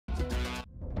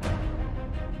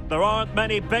There aren't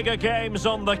many bigger games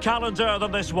on the calendar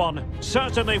than this one.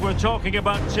 Certainly we're talking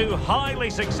about two highly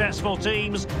successful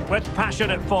teams with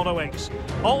passionate followings.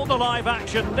 All the live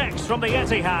action next from the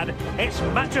Etihad. It's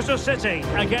Manchester City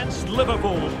against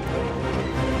Liverpool.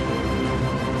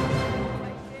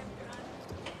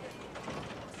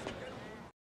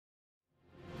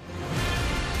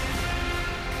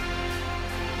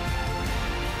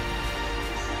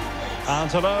 And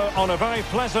hello on a very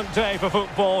pleasant day for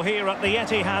football here at the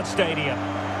Etihad Stadium.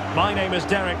 My name is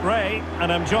Derek Ray,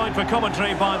 and I'm joined for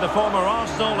commentary by the former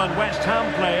Arsenal and West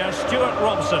Ham player Stuart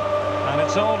Robson. And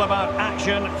it's all about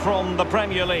action from the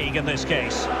Premier League in this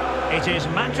case. It is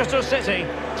Manchester City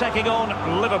taking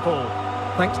on Liverpool.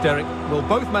 Thanks, Derek. Well,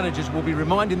 both managers will be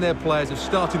reminding their players of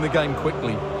starting the game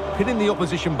quickly, pinning the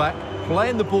opposition back,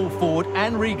 playing the ball forward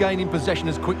and regaining possession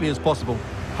as quickly as possible.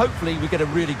 Hopefully we get a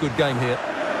really good game here.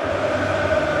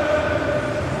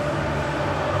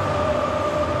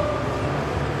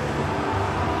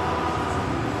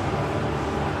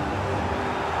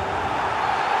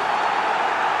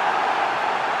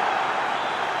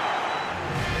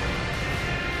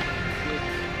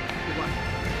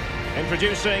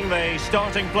 Introducing the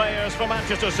starting players for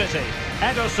Manchester City.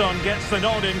 Ederson gets the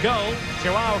nod in goal.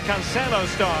 Joao Cancelo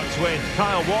starts with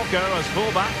Kyle Walker as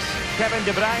fullbacks. Kevin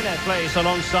De Bruyne plays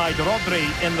alongside Rodri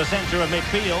in the centre of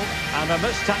midfield. And in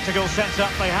this tactical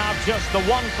setup, they have just the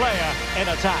one player in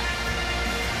attack.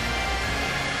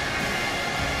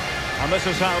 And this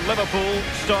is how Liverpool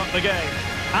start the game.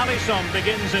 Alisson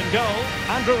begins in goal.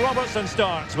 Andrew Robertson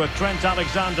starts with Trent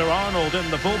Alexander-Arnold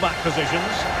in the fullback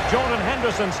positions. Jordan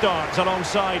Henderson starts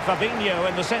alongside Fabinho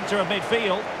in the centre of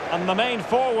midfield. And the main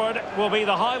forward will be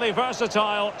the highly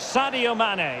versatile Sadio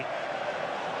Mane.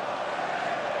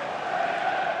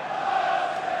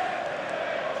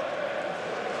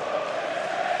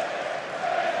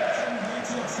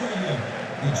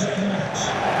 Enjoy the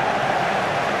match.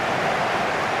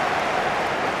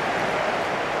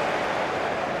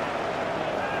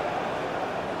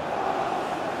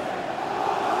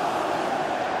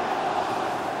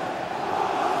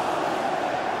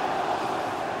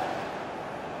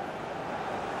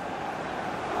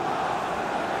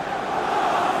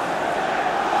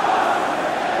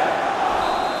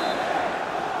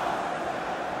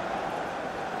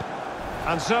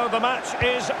 And so the match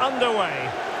is underway.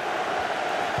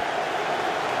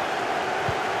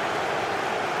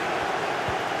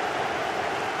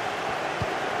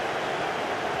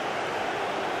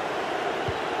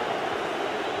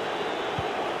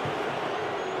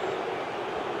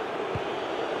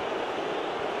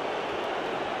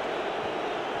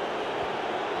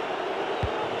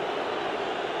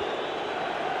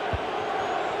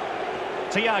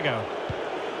 Thiago.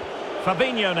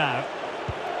 Fabinho now.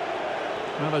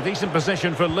 Well, a decent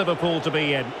position for Liverpool to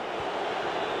be in.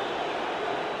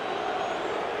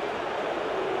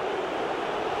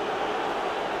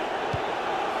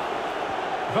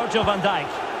 Virgil van Dijk.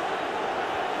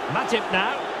 Matip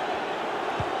now.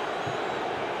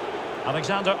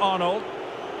 Alexander-Arnold.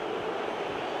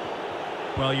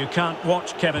 Well, you can't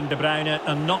watch Kevin De Bruyne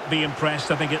and not be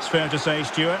impressed, I think it's fair to say,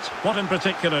 Stuart. What in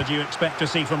particular do you expect to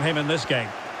see from him in this game?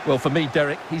 Well, for me,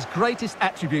 Derek, his greatest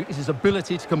attribute is his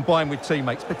ability to combine with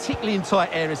teammates, particularly in tight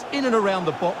areas, in and around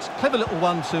the box, clever little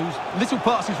one-twos, little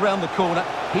passes round the corner.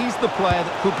 He's the player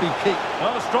that could be key.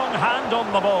 Oh, strong hand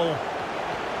on the ball.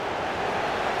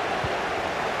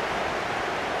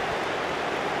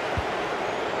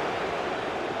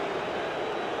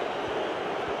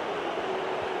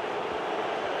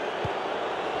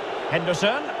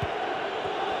 Henderson.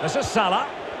 This is Salah.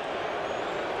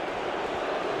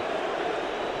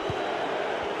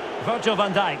 Virgil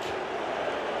van Dijk.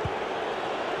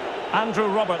 Andrew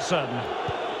Robertson.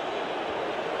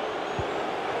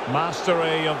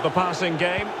 Mastery of the passing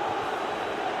game.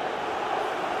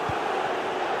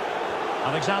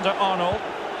 Alexander-Arnold.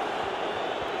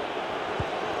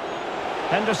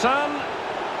 Henderson.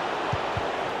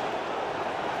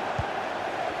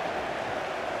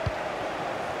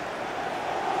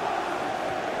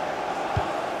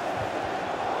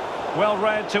 Well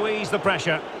read to ease the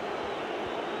pressure.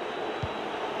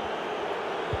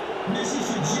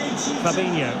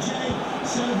 Fabinho.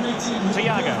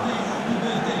 Thiago.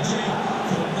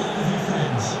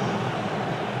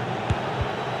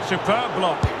 Superb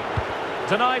block.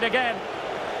 Denied again.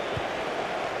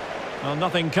 Well,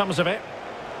 nothing comes of it.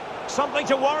 Something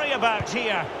to worry about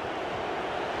here.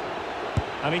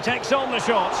 And he takes on the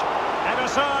shot.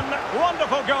 Ederson,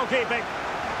 wonderful goalkeeping.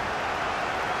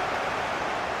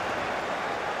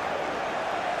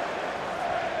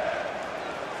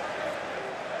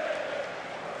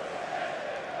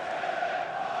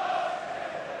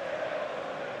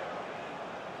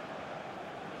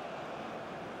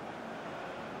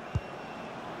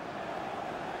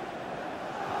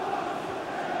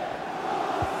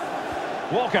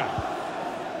 Walker.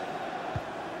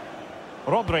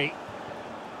 Rodri.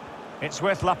 It's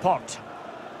with Laporte.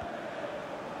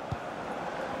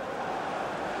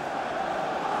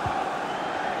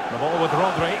 The ball with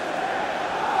Rodri.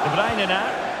 De Bruyne now.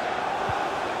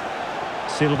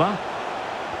 Silva.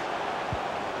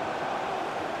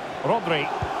 Rodri.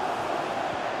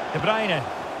 De Bruyne.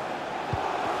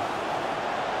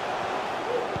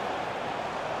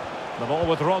 The ball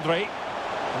with Rodri.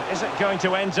 And is it going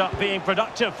to end up being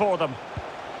productive for them?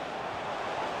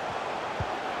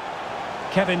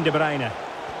 Kevin De Bruyne.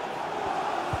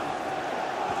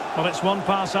 Well, it's one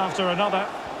pass after another.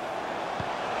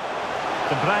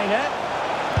 De Bruyne.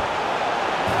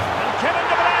 And Kevin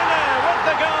De Bruyne with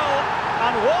the goal.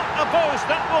 And what a boost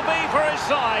that will be for his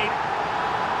side.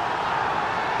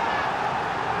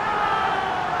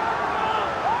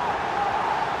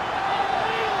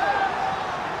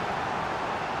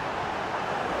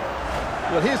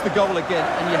 Well, here's the goal again,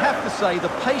 and you have to say the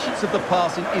patience of the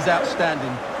passing is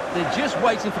outstanding. They're just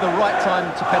waiting for the right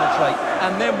time to penetrate,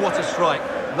 and then what a strike.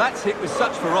 That's hit with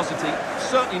such ferocity,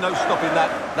 certainly no stopping that.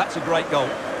 That's a great goal.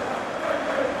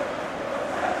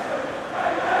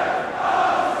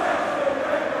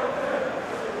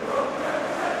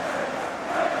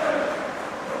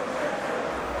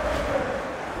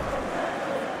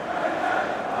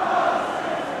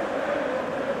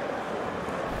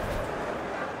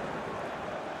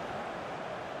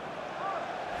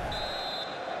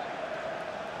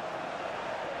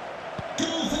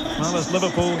 Well, as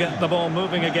Liverpool get the ball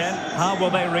moving again, how will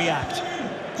they react?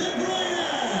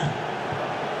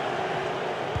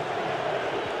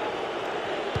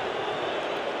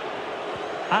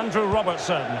 Andrew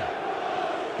Robertson.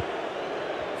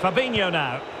 Fabinho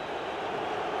now.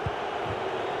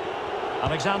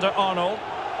 Alexander-Arnold.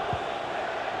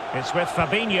 It's with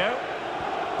Fabinho.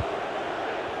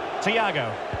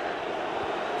 Thiago.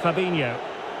 Fabinho.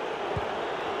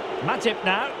 Matip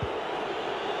now.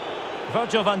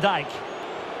 Virgil van Dijk.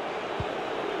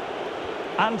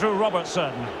 Andrew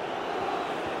Robertson.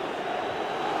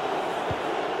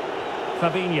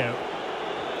 Fabinho.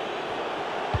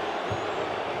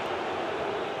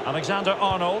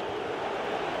 Alexander-Arnold.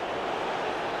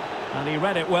 And he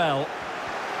read it well.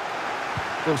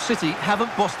 Well, City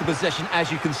haven't bossed the possession, as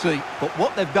you can see, but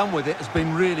what they've done with it has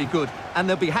been really good, and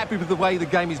they'll be happy with the way the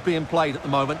game is being played at the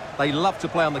moment. They love to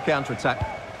play on the counter-attack.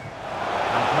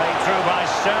 And played through by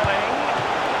Sterling.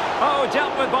 Oh,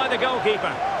 dealt with by the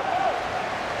goalkeeper.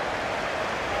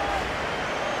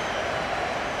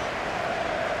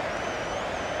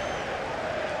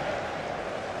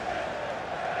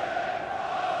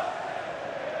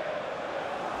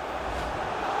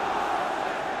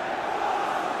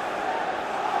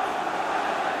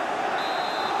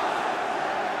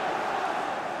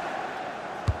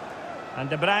 And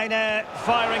De Bruyne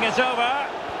firing it over.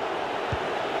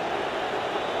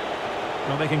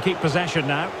 Well, they can keep possession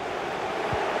now.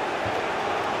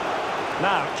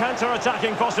 Now,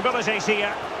 counter-attacking possibilities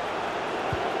here.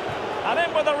 And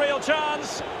in with a real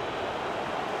chance.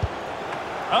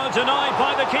 Oh, denied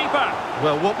by the keeper.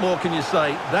 Well, what more can you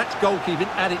say? That's goalkeeping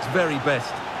at its very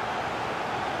best.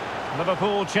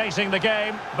 Liverpool chasing the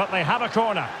game, but they have a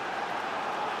corner.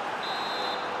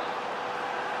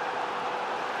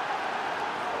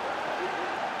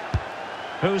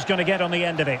 Who's going to get on the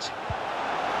end of it?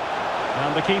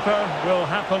 And the keeper will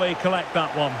happily collect that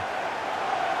one.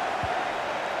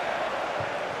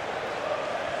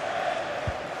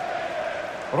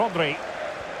 Rodri.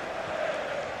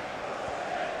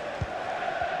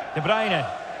 De Bruyne.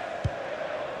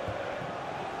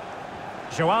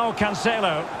 João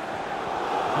Cancelo.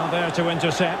 And there to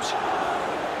intercept.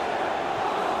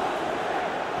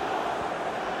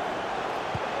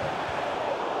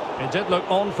 It did look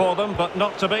on for them, but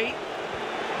not to be.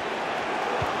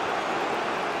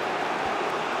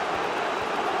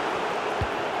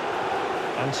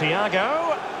 And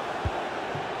Thiago.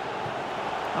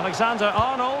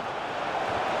 Alexander-Arnold.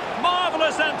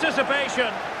 Marvellous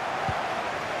anticipation.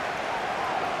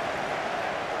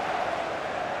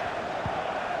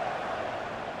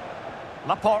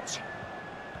 Laporte.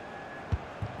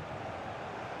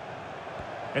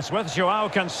 It's with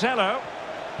João Cancelo.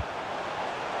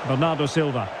 Bernardo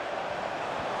Silva.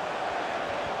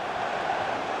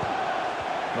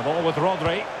 The ball with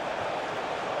Rodri.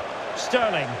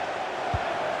 Sterling.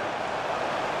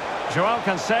 João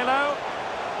Cancelo.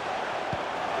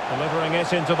 Delivering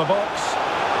it into the box.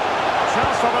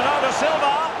 Chance for Bernardo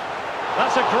Silva.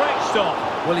 That's a great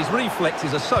stop. Well, his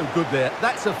reflexes are so good there.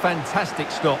 That's a fantastic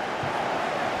stop.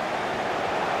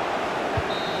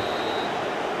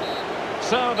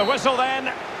 So the whistle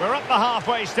then. We're at the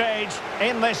halfway stage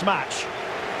in this match.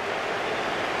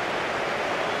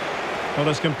 Well,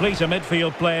 as complete a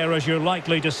midfield player as you're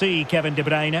likely to see, Kevin De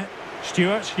Bruyne.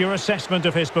 Stuart, your assessment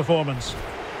of his performance?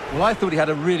 Well, I thought he had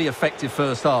a really effective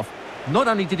first half. Not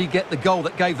only did he get the goal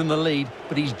that gave them the lead,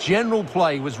 but his general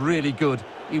play was really good.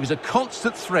 He was a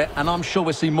constant threat, and I'm sure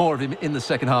we'll see more of him in the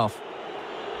second half.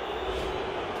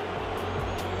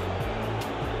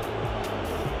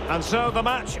 And so the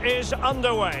match is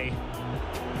underway.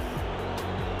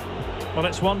 Well,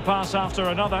 it's one pass after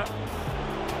another.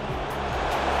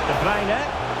 De Bruyne.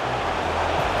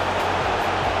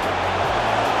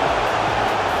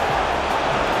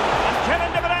 And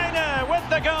Kevin De Bruyne with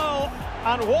the goal.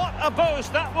 And what a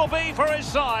boost that will be for his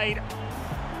side.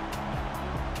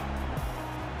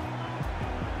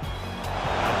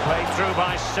 And played through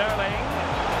by Sterling.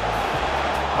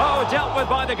 Oh, dealt with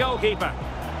by the goalkeeper.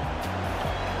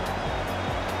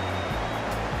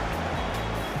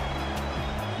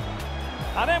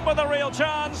 And in with a real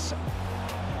chance.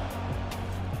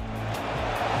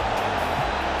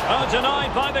 Oh,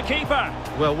 denied by the keeper.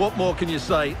 Well, what more can you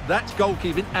say? That's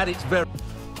goalkeeping at its very...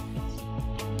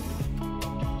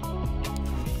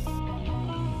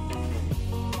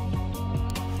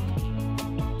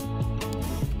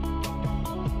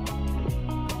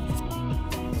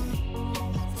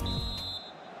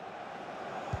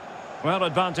 Well,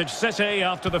 advantage City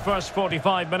after the first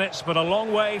 45 minutes, but a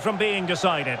long way from being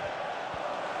decided.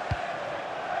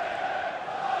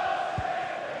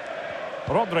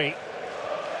 Rodri.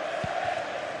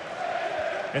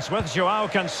 It's with João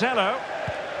Cancelo.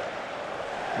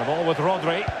 The ball with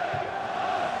Rodri.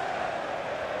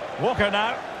 Walker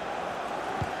now.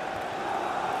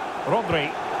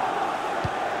 Rodri.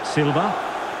 Silva.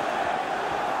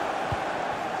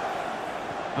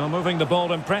 Oh, moving the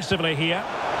ball impressively here.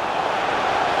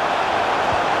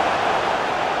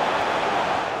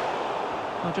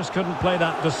 I just couldn't play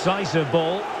that decisive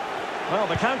ball. Well,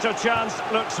 the counter chance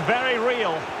looks very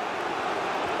real.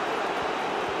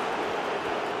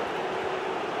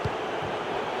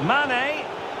 Mane.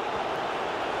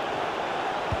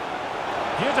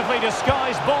 Beautifully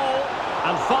disguised ball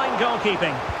and fine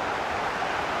goalkeeping.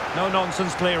 No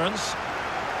nonsense clearance.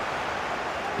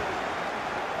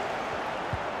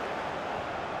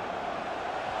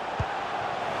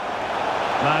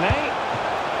 Mane.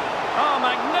 Oh,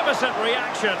 magnificent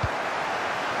reaction.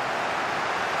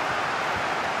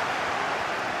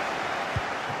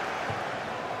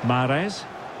 Mahrez.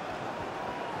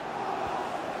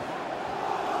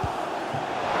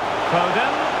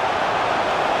 Foden.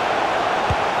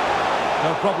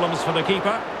 No problems for the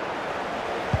keeper.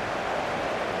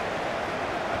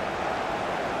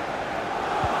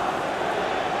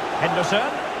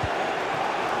 Henderson.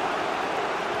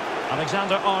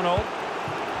 Alexander-Arnold.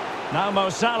 Now Mo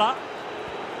Salah.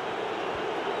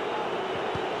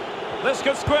 This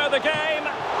could square the game,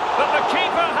 but the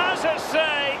keeper has his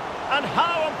say. And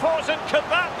how important could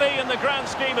that be in the grand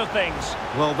scheme of things?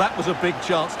 Well, that was a big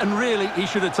chance, and really, he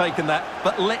should have taken that.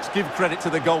 But let's give credit to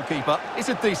the goalkeeper. It's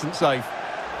a decent save.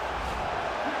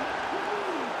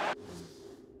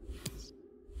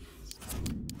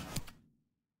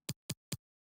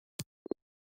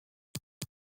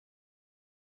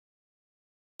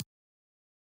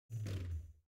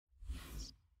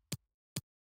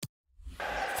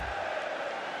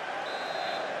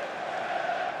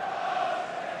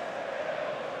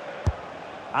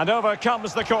 And over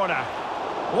comes the corner.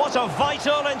 What a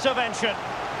vital intervention.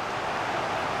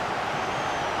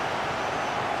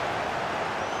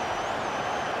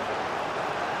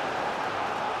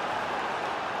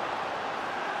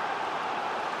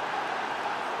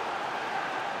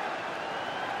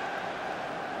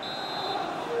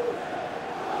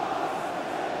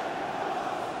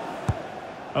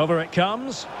 Over it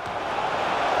comes.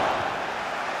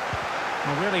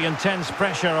 A really intense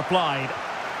pressure applied.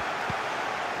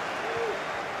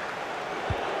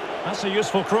 That's a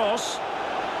useful cross.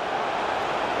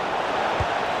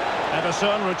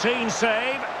 Ederson, routine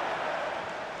save.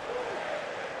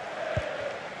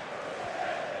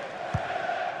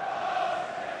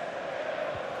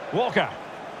 Walker.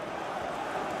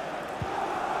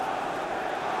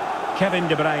 Kevin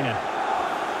De Bruyne.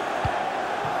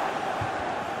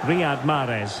 Riyad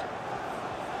Mahrez.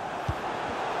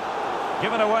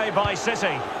 Given away by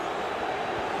City.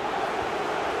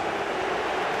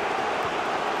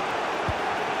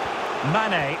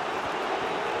 Mane.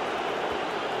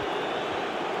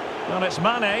 Well, it's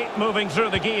Mane moving through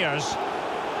the gears.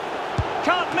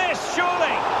 Can't miss,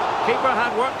 surely. Keeper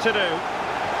had work to do.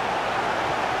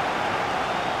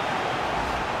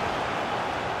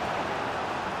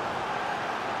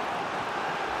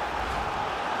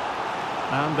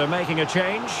 And they're making a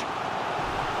change.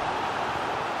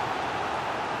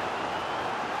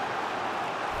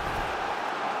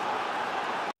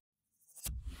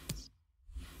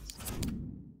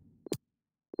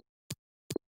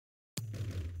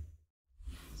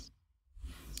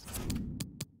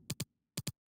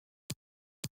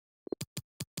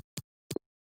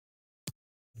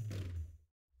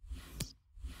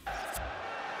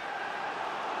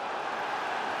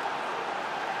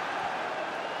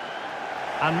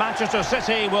 And Manchester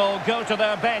City will go to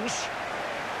their bench.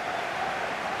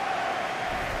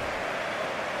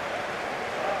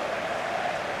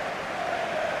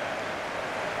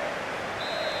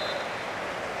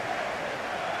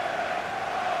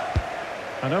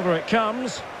 And over it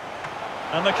comes.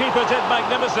 And the keeper did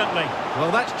magnificently.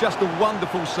 Well, that's just a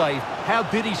wonderful save. How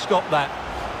did he stop that?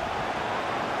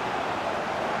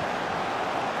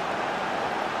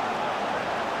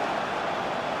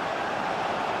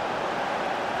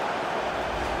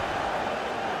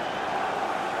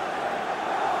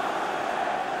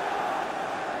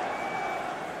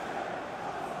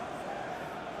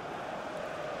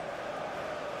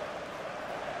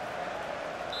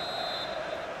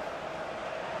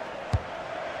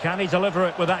 Can he deliver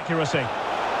it with accuracy?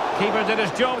 Keeper did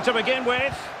his job to begin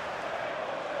with.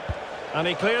 And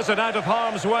he clears it out of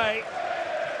harm's way.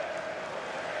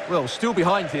 Well, still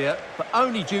behind here, but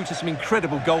only due to some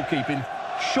incredible goalkeeping.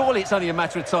 Surely it's only a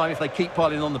matter of time if they keep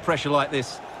piling on the pressure like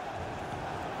this.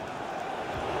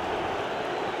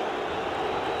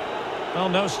 Well,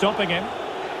 no stopping him.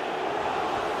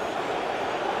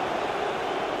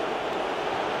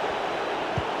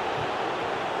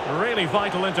 A really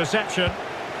vital interception.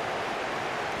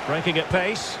 Breaking at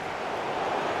pace.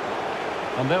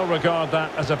 And they'll regard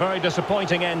that as a very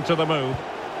disappointing end to the move.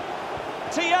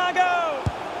 Thiago!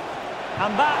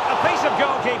 And that, a piece of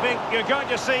goalkeeping you're going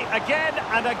to see again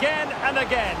and again and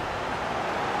again.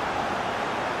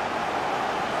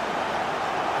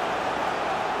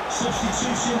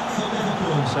 Substitution for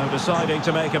Liverpool. So deciding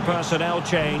to make a personnel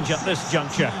change at this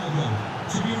juncture.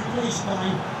 To be replaced by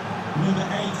number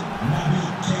 8, Naby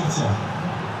Keita.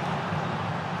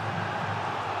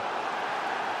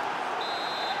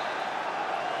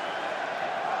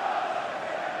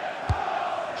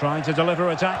 Trying to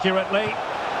deliver it accurately.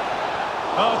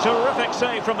 Oh, terrific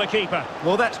save from the keeper.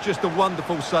 Well, that's just a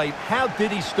wonderful save. How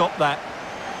did he stop that?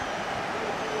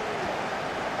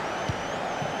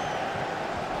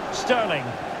 Sterling.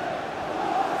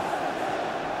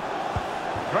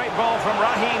 Great ball from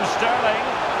Raheem Sterling.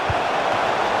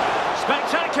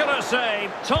 Spectacular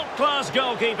save. Top-class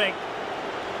goalkeeping.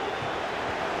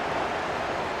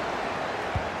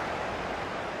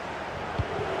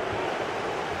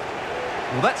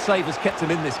 Well, that save has kept them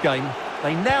in this game.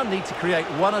 They now need to create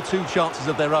one or two chances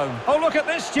of their own. Oh, look at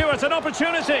this, Stuart, an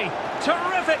opportunity.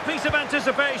 Terrific piece of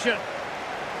anticipation.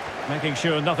 Making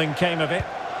sure nothing came of it.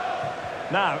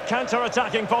 Now,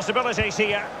 counter-attacking possibilities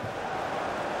here.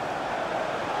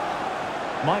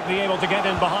 Might be able to get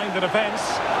in behind the defence.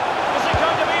 Is it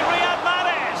going to be Riyad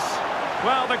Mahrez?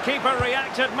 Well, the keeper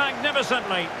reacted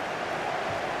magnificently.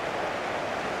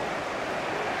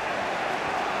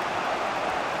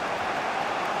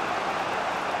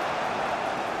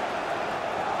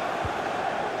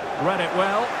 Read it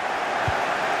well.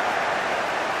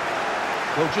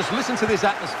 Well, just listen to this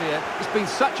atmosphere. It's been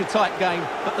such a tight game,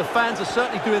 but the fans are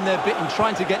certainly doing their bit in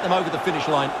trying to get them over the finish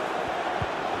line.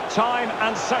 Time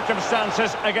and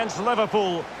circumstances against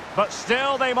Liverpool, but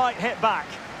still they might hit back.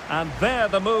 And there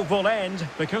the move will end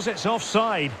because it's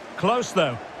offside. Close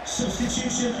though.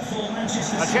 Substitution for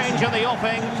Manchester A City. change in the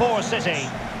offing for City.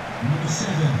 Number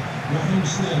 7, Raheem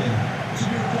Sterling. To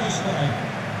be replaced by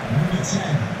number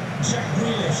 10, Jack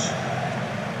Grealish.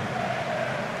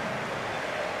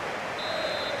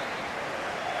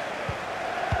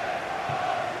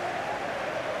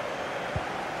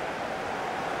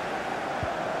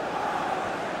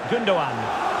 Gundogan.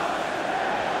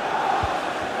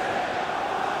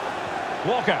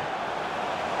 Walker.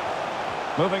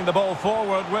 Moving the ball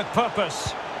forward with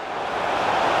purpose.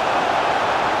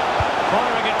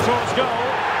 Firing it towards goal.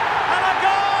 And a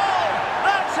goal!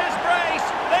 That's his brace.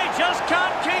 They just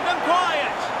can't keep him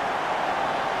quiet.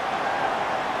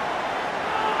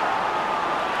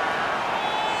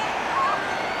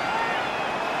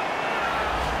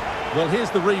 Well, here's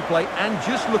the replay, and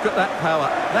just look at that power.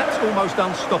 That's almost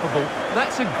unstoppable.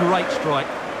 That's a great strike.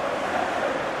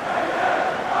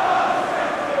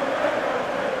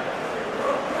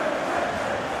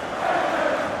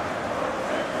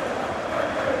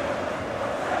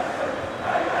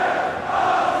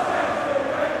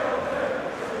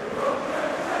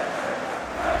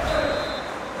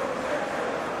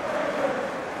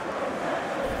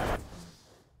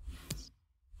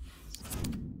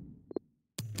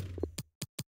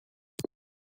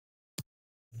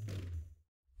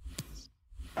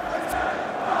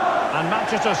 And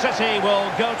Manchester City will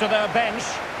go to their bench.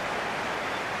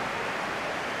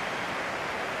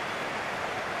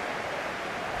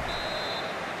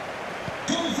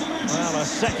 Well, a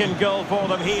second goal for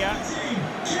them here.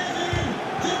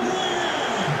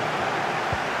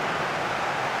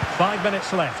 5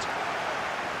 minutes left.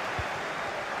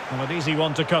 Well, an easy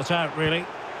one to cut out, really.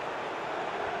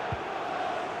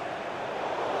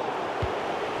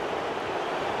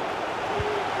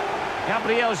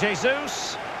 Gabriel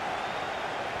Jesus.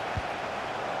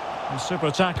 A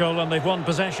super tackle, and they've won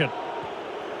possession.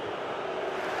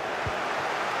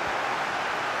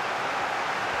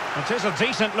 It is a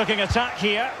decent-looking attack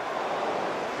here.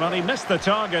 Well, he missed the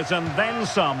target and then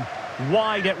some.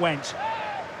 Wide it went.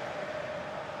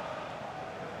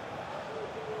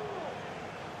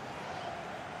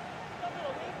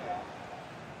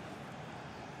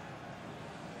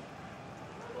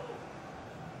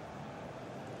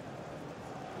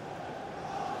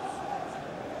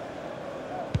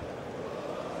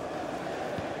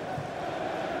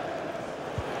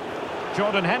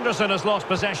 Jordan Henderson has lost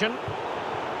possession.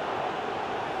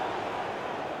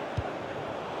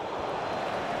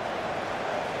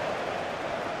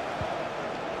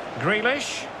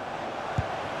 Grealish.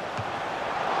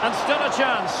 And still a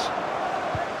chance.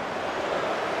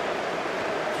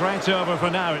 Threat over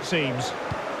for now, it seems.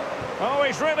 Oh,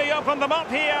 he's really opened them up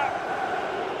here.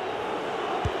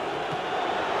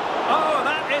 Oh,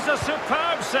 that is a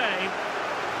superb save.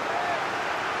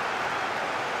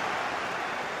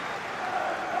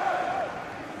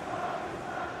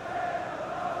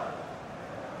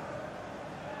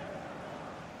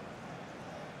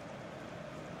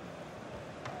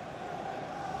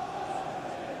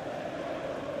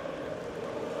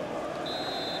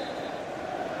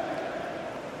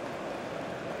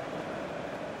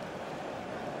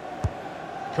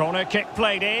 Corner kick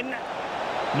played in.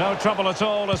 No trouble at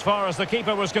all as far as the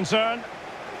keeper was concerned.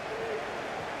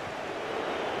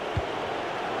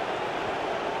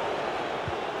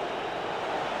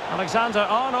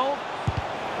 Alexander-Arnold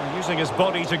using his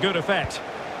body to good effect.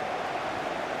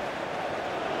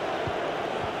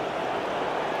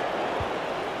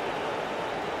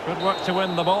 Good work to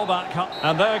win the ball back.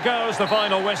 And there goes the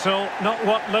final whistle. Not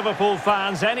what Liverpool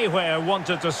fans anywhere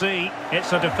wanted to see.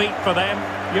 It's a defeat for them.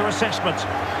 Your assessment?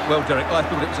 Well, Derek, I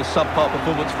thought it was a subpar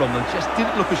performance from them. Just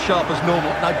didn't look as sharp as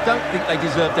normal. And I don't think they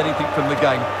deserved anything from the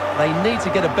game. They need to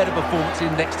get a better performance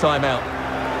in next time out.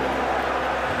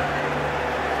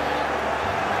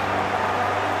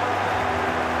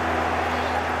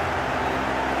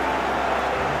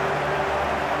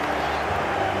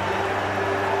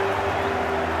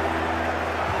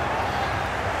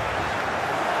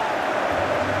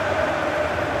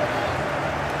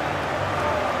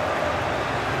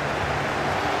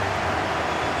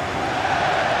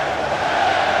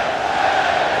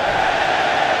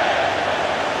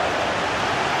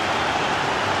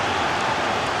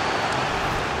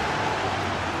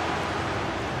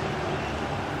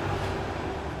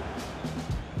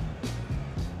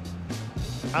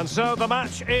 And so the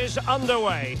match is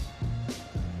underway.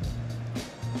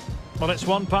 Well, it's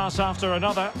one pass after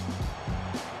another.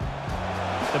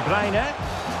 De Bruyne.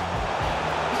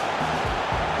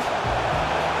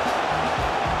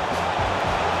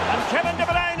 And Kevin De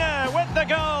Bruyne with the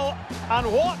goal.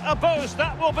 And what a boost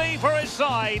that will be for his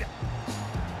side.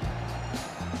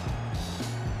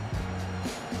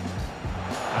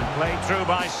 And played through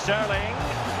by Sterling.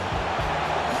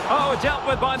 Oh, dealt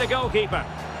with by the goalkeeper.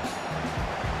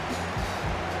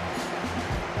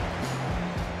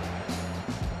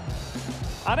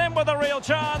 And in with a real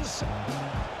chance.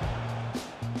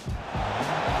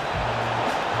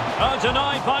 Oh,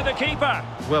 denied by the keeper.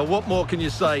 Well, what more can you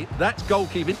say? That's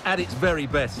goalkeeping at its very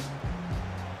best.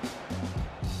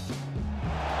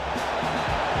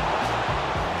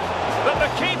 But the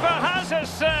keeper has his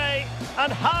say.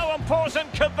 And how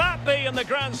important could that be in the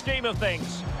grand scheme of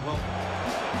things? Well,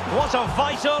 what a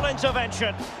vital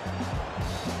intervention.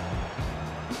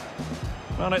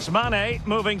 Well, it's Mane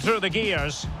moving through the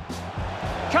gears.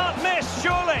 Can't miss,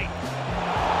 surely.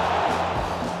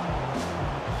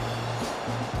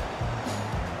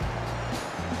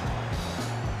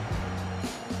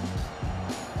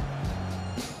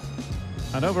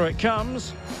 And over it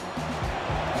comes.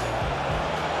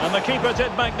 And the keeper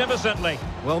did magnificently.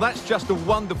 well, that's just a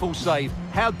wonderful save.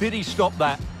 How did he stop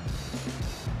that?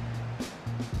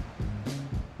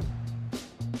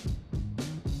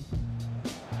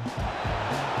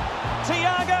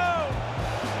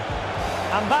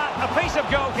 And that, a piece of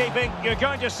goalkeeping you're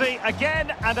going to see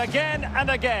again and again and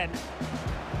again.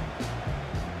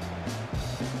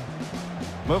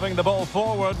 Moving the ball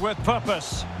forward with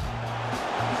purpose.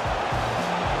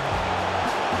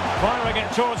 Firing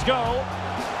it towards goal.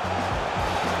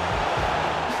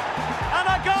 And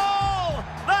a goal!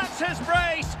 That's his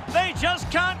brace. They just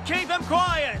can't keep him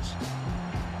quiet.